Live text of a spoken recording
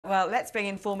Well, let's bring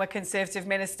in former Conservative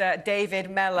Minister David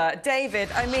Mellor.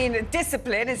 David, I mean,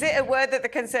 discipline, is it a word that the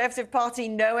Conservative Party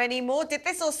know anymore? Did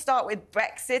this all start with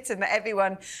Brexit and that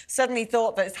everyone suddenly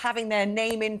thought that having their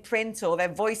name in print or their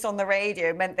voice on the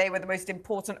radio meant they were the most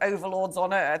important overlords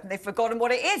on earth, and they've forgotten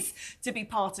what it is to be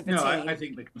part of a team? No, I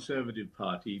think the Conservative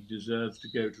Party deserves to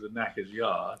go to the knacker's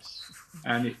yard,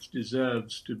 and it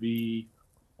deserves to be,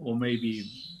 or maybe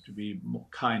to be more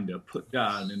kinder, put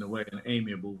down in a way an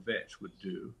amiable vet would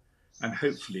do, and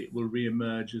hopefully it will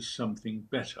re-emerge as something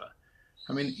better.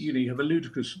 I mean, you have a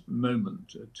ludicrous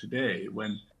moment today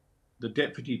when the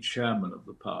deputy chairman of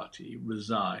the party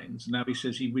resigns. Now he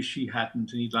says he wishes he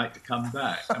hadn't and he'd like to come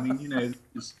back. I mean,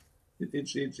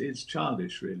 it's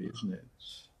childish, really, isn't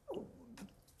it?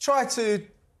 Try to,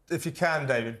 if you can,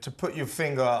 David, to put your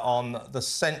finger on the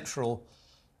central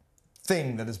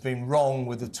thing that has been wrong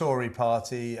with the Tory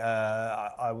party.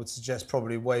 I would suggest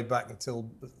probably way back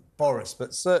until Boris,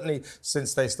 but certainly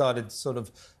since they started sort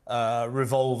of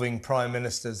revolving prime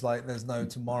ministers like there's no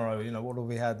tomorrow. You know, what have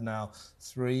we had now?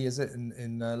 3, is it,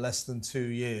 in less than 2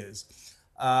 years?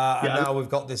 And now we've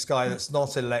got this guy that's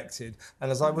not elected.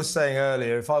 And as I was saying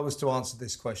earlier, if I was to answer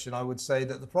this question, I would say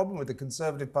that the problem with the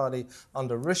Conservative Party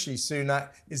under Rishi Sunak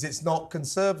is it's not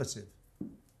conservative.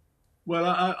 Well,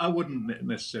 I wouldn't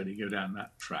necessarily go down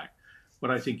that track.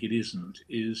 What I think it isn't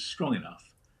is strong enough.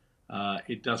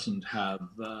 It doesn't have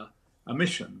a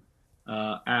mission,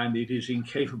 and it is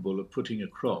incapable of putting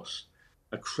across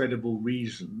a credible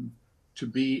reason to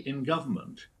be in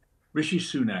government. Rishi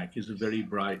Sunak is a very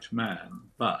bright man,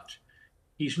 but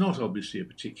he's not obviously a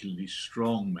particularly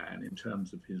strong man in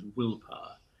terms of his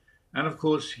willpower. And of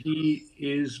course, he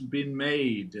is been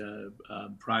made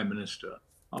Prime Minister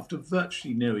after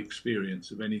virtually no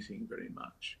experience of anything very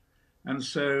much. And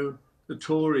so the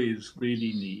Tories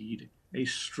really need a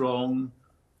strong,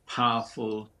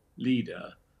 powerful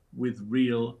leader with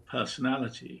real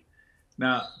personality.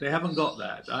 Now, they haven't got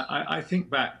that. I think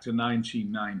back to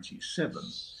 1997,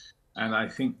 and I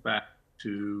think back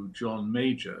to John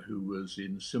Major, who was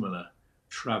in similar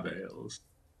travails,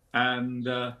 and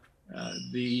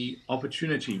the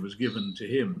opportunity was given to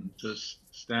him to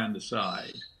stand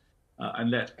aside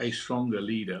and let a stronger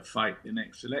leader fight the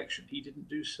next election. He didn't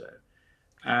do so.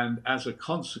 And as a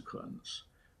consequence,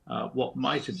 what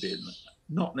might have been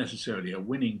not necessarily a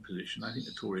winning position, I think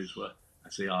the Tories were,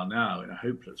 as they are now, in a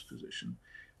hopeless position.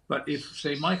 But if,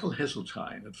 say, Michael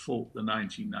Heseltine had fought the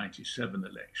 1997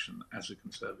 election as a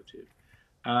Conservative,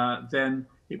 then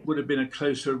it would have been a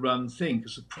closer run thing.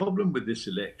 Because the problem with this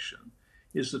election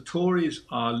is the Tories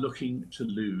are looking to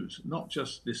lose not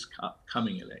just this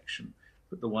coming election,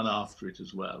 but the one after it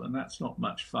as well. And that's not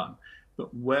much fun.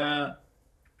 But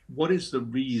what is the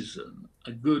reason,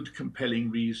 a good, compelling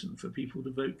reason for people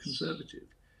to vote Conservative?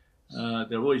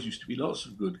 There always used to be lots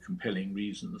of good, compelling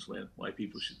reasons why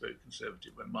people should vote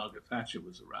Conservative when Margaret Thatcher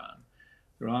was around.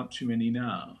 There aren't too many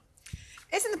now.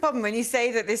 Isn't the problem when you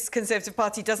say that this Conservative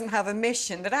Party doesn't have a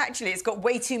mission, that actually it's got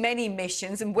way too many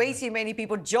missions and way too many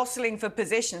people jostling for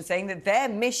positions saying that their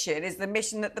mission is the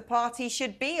mission that the party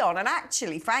should be on? And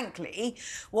actually, frankly,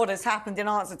 what has happened in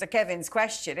answer to Kevin's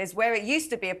question is where it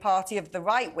used to be a party of the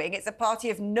right wing, it's a party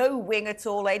of no wing at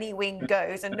all, any wing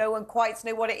goes, and no one quite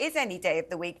knows what it is any day of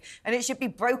the week. And it should be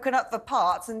broken up for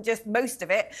parts and just most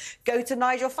of it go to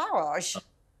Nigel Farage.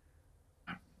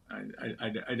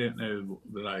 I don't know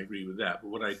that I agree with that, but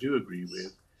what I do agree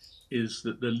with is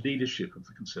that the leadership of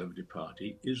the Conservative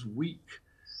Party is weak,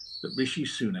 that Rishi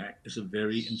Sunak is a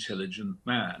very intelligent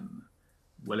man,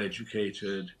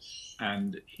 well-educated,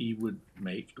 and he would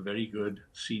make a very good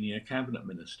senior cabinet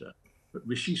minister. But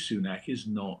Rishi Sunak is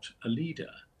not a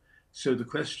leader. So the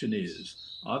question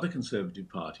is, are the Conservative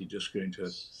Party just going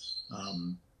to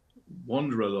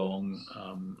wander along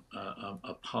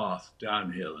a path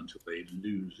downhill until they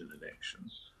lose an election,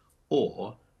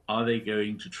 or are they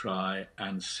going to try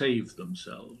and save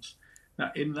themselves?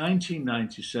 Now, in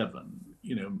 1997,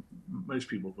 you know, most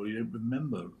people probably don't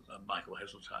remember Michael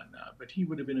Heseltine now, but he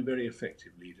would have been a very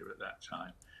effective leader at that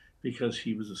time because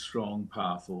he was a strong,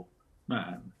 powerful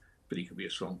man, but he could be a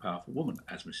strong, powerful woman,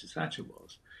 as Mrs. Thatcher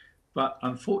was. But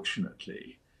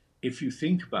unfortunately, if you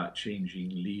think about changing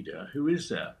leader, who is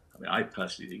there? I mean, I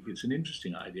personally think it's an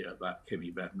interesting idea about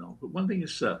Kemi Badenoch, but one thing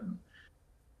is certain,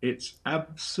 it's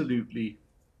absolutely,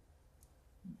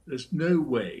 there's no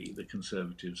way the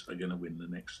Conservatives are going to win the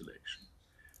next election.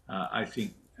 I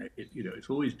think, it's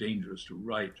always dangerous to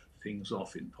write things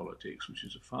off in politics, which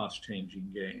is a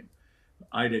fast-changing game.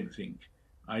 I don't think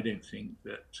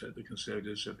that the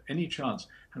Conservatives have any chance.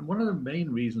 And one of the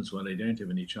main reasons why they don't have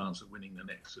any chance of winning the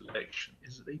next election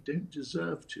is that they don't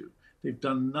deserve to. They've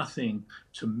done nothing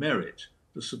to merit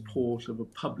the support of a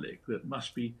public that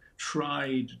must be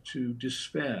tried to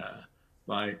despair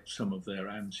by some of their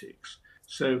antics.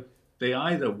 So they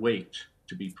either wait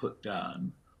to be put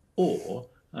down, or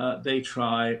they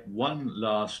try one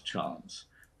last chance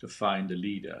to find a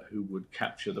leader who would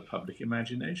capture the public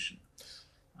imagination.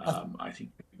 I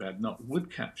think Badenoch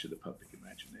would capture the public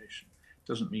imagination.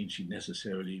 Doesn't mean she'd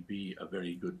necessarily be a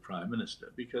very good prime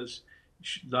minister, because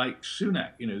like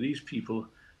Sunak, these people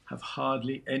have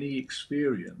hardly any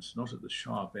experience, not at the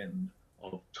sharp end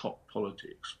of top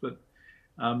politics, but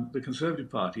the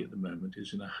Conservative Party at the moment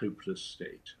is in a hopeless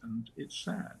state, and it's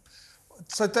sad.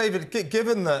 So, David,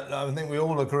 given that I think we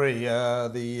all agree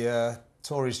the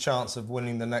Tories' chance of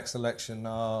winning the next election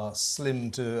are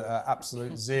slim to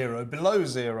absolute zero, below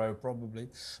zero probably,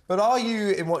 but are you,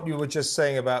 in what you were just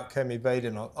saying about Kemi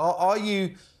Badenoch, are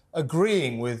you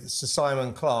agreeing with Sir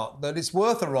Simon Clarke that it's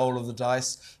worth a roll of the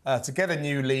dice to get a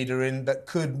new leader in that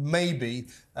could maybe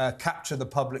capture the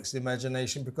public's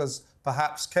imagination, because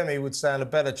perhaps Kemi would stand a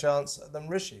better chance than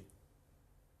Rishi?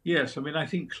 Yes, I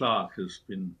think Clarke has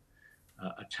been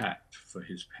attacked for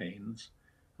his pains,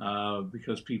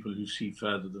 because people who see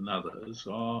further than others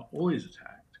are always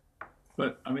attacked.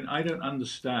 But I don't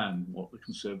understand what the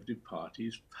Conservative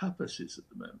Party's purpose is at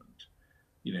the moment.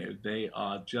 They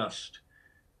are just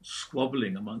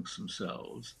squabbling amongst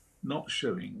themselves, not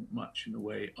showing much in the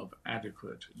way of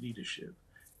adequate leadership,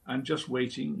 and just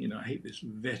waiting, I hate this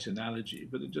vet analogy,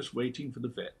 but they're just waiting for the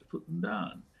vet to put them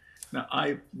down. Now,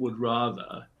 I would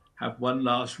rather have one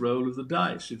last roll of the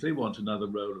dice. If they want another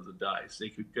roll of the dice, they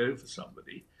could go for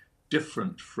somebody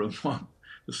different from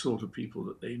the sort of people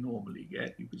that they normally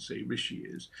get. You could say Rishi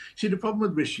is. See, the problem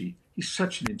with Rishi, he's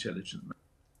such an intelligent man.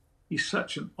 He's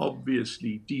such an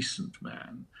obviously decent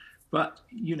man. But,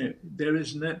 he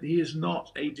is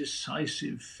not a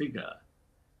decisive figure.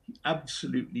 He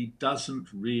absolutely doesn't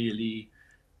really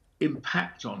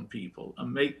impact on people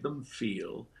and make them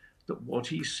feel that what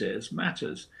he says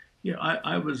matters.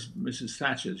 I was Mrs.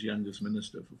 Thatcher's youngest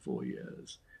minister for 4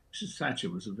 years. Mrs. Thatcher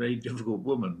was a very difficult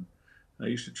woman.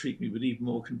 Used to treat me with even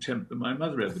more contempt than my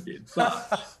mother ever did.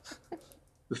 But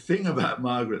the thing about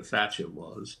Margaret Thatcher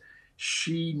was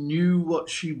she knew what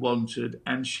she wanted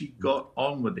and she got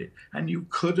on with it. And you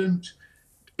couldn't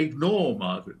ignore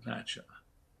Margaret Thatcher.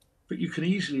 But you can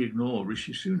easily ignore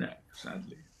Rishi Sunak,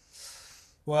 sadly.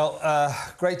 Well,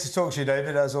 great to talk to you,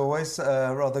 David, as always.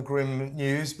 Rather grim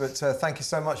news, but thank you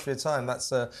so much for your time.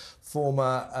 That's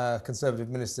former Conservative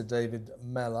Minister David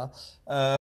Mellor.